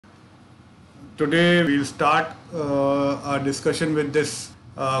Today we'll start our discussion with this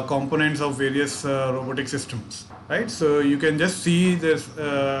components of various robotic systems. Right, so you can just see this.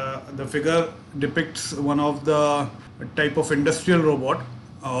 The figure depicts one of the type of industrial robot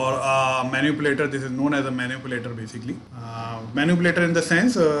or a manipulator. This is known as a manipulator basically. Manipulator in the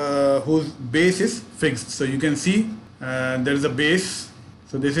sense whose base is fixed. So you can see there is a base.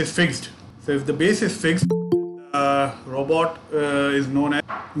 So this is fixed. So if the base is fixed, robot is known as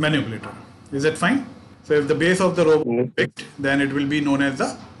manipulator. Is that fine? So if the base of the robot is fixed, then it will be known as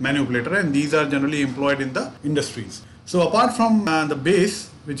the manipulator, and these are generally employed in the industries. So apart from the base,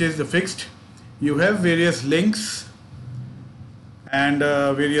 which is the fixed, you have various links and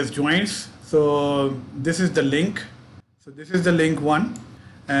various joints. So this is the link. So this is the link 1,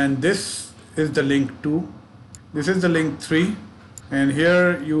 and this is the link 2. This is the link 3, and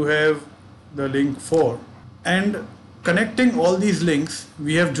here you have the link 4. And connecting all these links,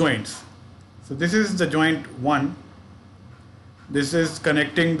 we have joints. So this is the joint 1. This is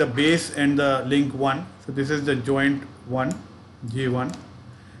connecting the base and the link 1. So this is the joint 1, J1.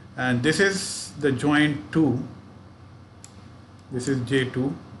 And this is the joint 2. This is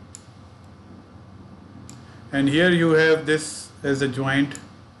J2. And here you have this as the joint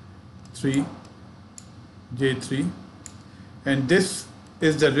 3, J3. And this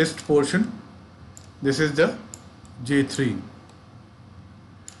is the wrist portion. This is the J3.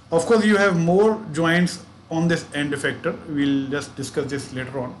 Of course, you have more joints on this end effector. We'll just discuss this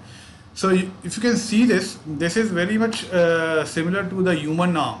later on. So if you can see this, this is very much similar to the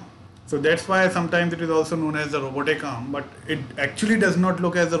human arm. So that's why sometimes it is also known as the robotic arm, but it actually does not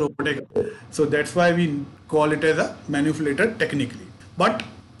look as a robotic arm. So that's why we call it as a manipulator technically. But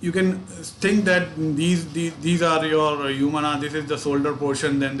you can think that these are your human arm. This is the shoulder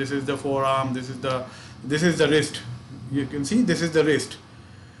portion, then this is the forearm, this is the wrist. You can see this is the wrist.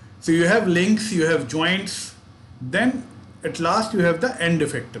 So you have links, you have joints, then at last you have the end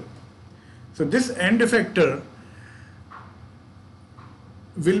effector. So this end effector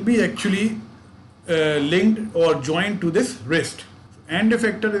will be actually linked or joined to this wrist. End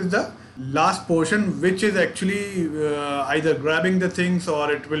effector is the last portion which is actually either grabbing the things,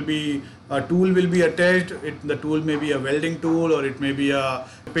 or it will be a tool will be attached. The tool may be a welding tool, or it may be a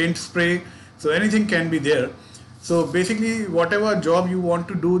paint spray. So anything can be there. So basically whatever job you want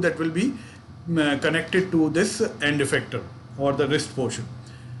to do, that will be connected to this end effector or the wrist portion,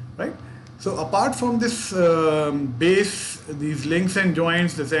 right? So apart from this base, these links and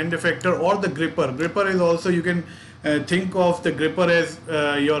joints, this end effector or the gripper. Gripper is also, you can think of the gripper as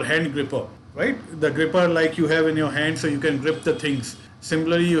your hand gripper, right? The gripper like you have in your hand, so you can grip the things.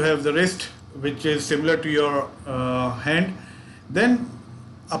 Similarly, you have the wrist, which is similar to your hand. Then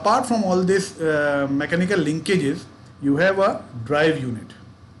apart from all these mechanical linkages, you have a drive unit,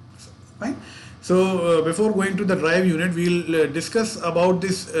 right? So before going to the drive unit, we'll discuss about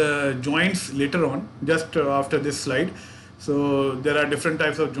these joints later on, just after this slide. So there are different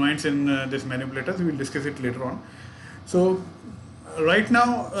types of joints in this manipulator. So we'll discuss it later on. So right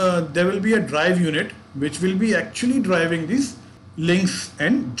now there will be a drive unit which will be actually driving these links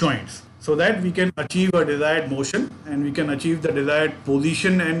and joints, so that we can achieve a desired motion and we can achieve the desired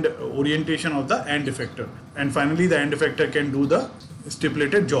position and orientation of the end effector. And finally the end effector can do the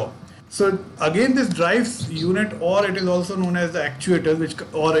stipulated job. So again, this drives unit, or it is also known as the actuators,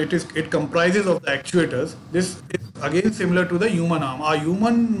 it comprises of the actuators. This is again similar to the human arm. Our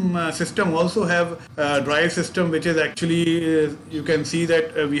human system also have a drive system, which is actually you can see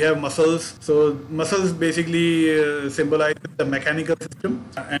that we have muscles. So muscles basically symbolize the mechanical system,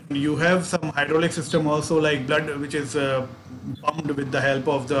 and you have some hydraulic system also, like blood, which is pumped with the help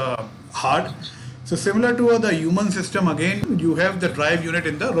of the heart. So similar to the human system, again you have the drive unit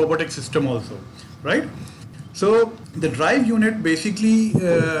in the robotic system also, right? So the drive unit basically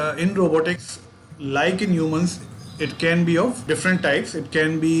in robotics, like in humans, it can be of different types. It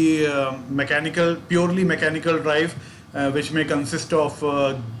can be mechanical, purely mechanical drive, which may consist of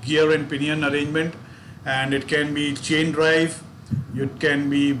gear and pinion arrangement, and it can be chain drive, it can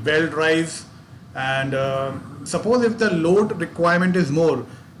be belt drives, and suppose if the load requirement is more,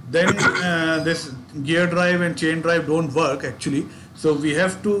 then this gear drive and chain drive don't work actually. So we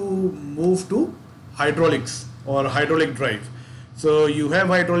have to move to hydraulics or hydraulic drive. So you have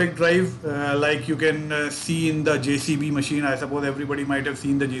hydraulic drive like you can see in the JCB machine. I suppose everybody might have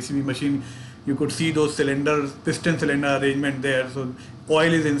seen the JCB machine. You could see those cylinders, piston cylinder arrangement there. So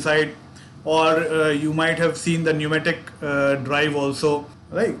oil is inside, or you might have seen the pneumatic drive also,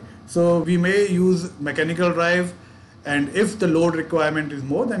 right? So we may use mechanical drive, and if the load requirement is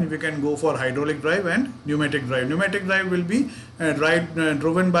more, then we can go for hydraulic drive and pneumatic drive. Pneumatic drive will be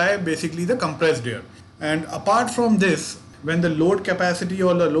driven by basically the compressed air. And apart from this, when the load capacity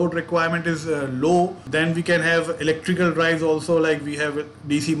or the load requirement is low, then we can have electrical drives also, like we have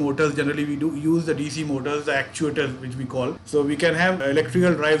DC motors. Generally we do use the DC motors, the actuators which we call. So we can have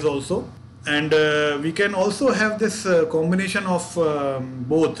electrical drives also. And we can also have this combination of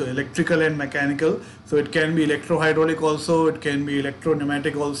both electrical and mechanical. So it can be electro-hydraulic also, it can be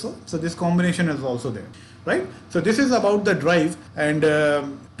electro-pneumatic also. So this combination is also there, right? So this is about the drive, and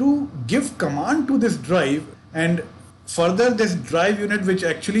to give command to this drive, and further this drive unit which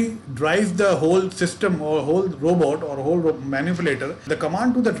actually drives the whole system or whole robot or whole manipulator, the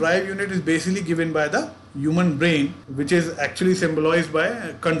command to the drive unit is basically given by the human brain, which is actually symbolized by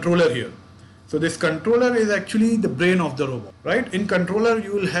a controller here. So this controller is actually the brain of the robot, right? In controller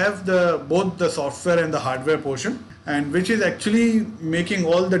you will have both the software and the hardware portion, and which is actually making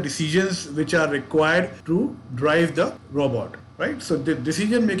all the decisions which are required to drive the robot, right? So the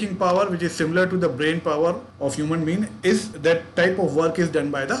decision making power, which is similar to the brain power of human being, is that type of work is done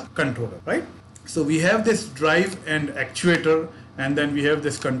by the controller, right? So we have this drive and actuator, and then we have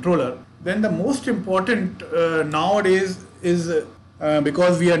this controller. Then the most important nowadays is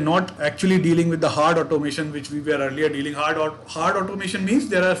because we are not actually dealing with the hard automation which we were earlier dealing. Hard automation means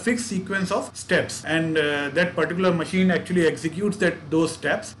there are fixed sequence of steps, and that particular machine actually executes those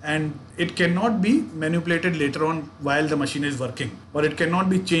steps, and it cannot be manipulated later on while the machine is working, or it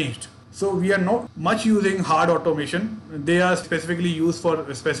cannot be changed. So we are not much using hard automation. They are specifically used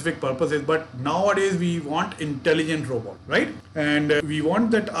for specific purposes, but nowadays we want intelligent robot, right? And we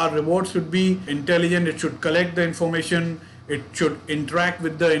want that our robot should be intelligent. It should collect the information. It should interact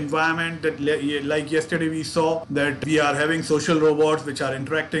with the environment. That, like yesterday we saw that we are having social robots which are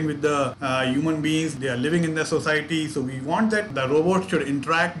interacting with the human beings. They are living in the society. So we want that the robots should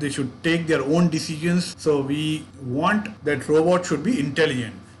interact. They should take their own decisions. So we want that robot should be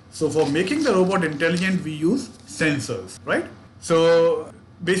intelligent. So for making the robot intelligent, we use sensors, right? So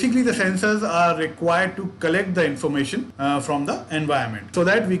basically the sensors are required to collect the information from the environment, so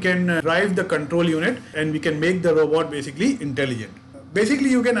that we can drive the control unit and we can make the robot basically intelligent. Basically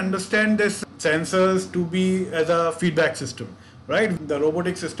you can understand this sensors to be as a feedback system, right? The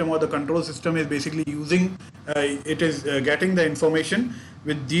robotic system or the control system is basically using, getting the information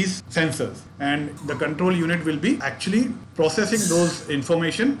with these sensors, and the control unit will be actually processing those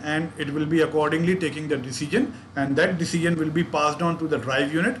information, and it will be accordingly taking the decision, and that decision will be passed on to the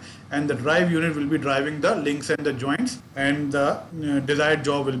drive unit, and the drive unit will be driving the links and the joints, and the desired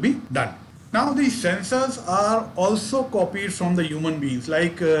job will be done. Now these sensors are also copied from the human beings.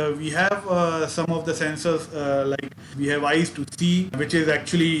 Like we have some of the sensors, like we have eyes to see, which is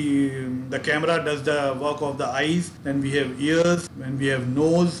actually the camera does the work of the eyes. Then we have ears, and we have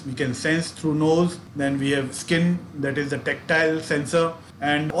nose, we can sense through nose. Then we have skin, that is the tactile sensor.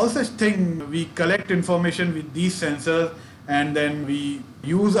 And all such thing, we collect information with these sensors, and then we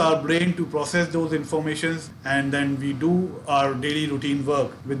use our brain to process those informations, and then we do our daily routine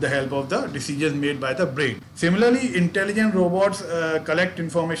work with the help of the decisions made by the brain. Similarly, intelligent robots collect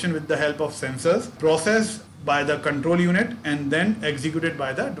information with the help of sensors, processed by the control unit, and then executed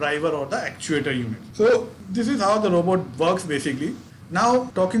by the driver or the actuator unit. So this is how the robot works basically.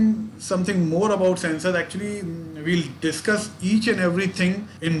 Now talking something more about sensors, actually we'll discuss each and everything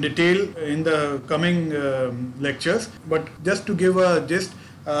in detail in the coming lectures, but just to give a gist,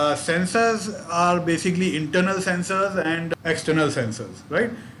 sensors are basically internal sensors and external sensors, right?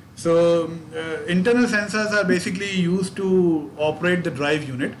 So internal sensors are basically used to operate the drive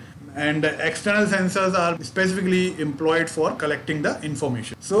unit, and external sensors are specifically employed for collecting the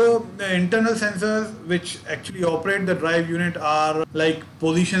information. So the internal sensors which actually operate the drive unit are like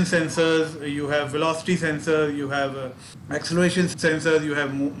position sensors, you have velocity sensors, you have acceleration sensors, you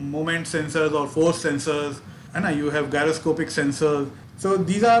have moment sensors or force sensors, and you have gyroscopic sensors. So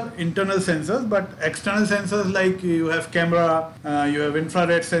these are internal sensors, but external sensors, like you have camera, you have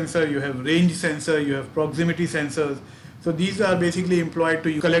infrared sensor, you have range sensor, you have proximity sensors. So these are basically employed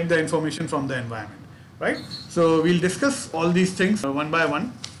to collect the information from the environment, right? So we'll discuss all these things one by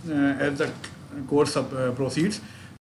one as the course proceeds.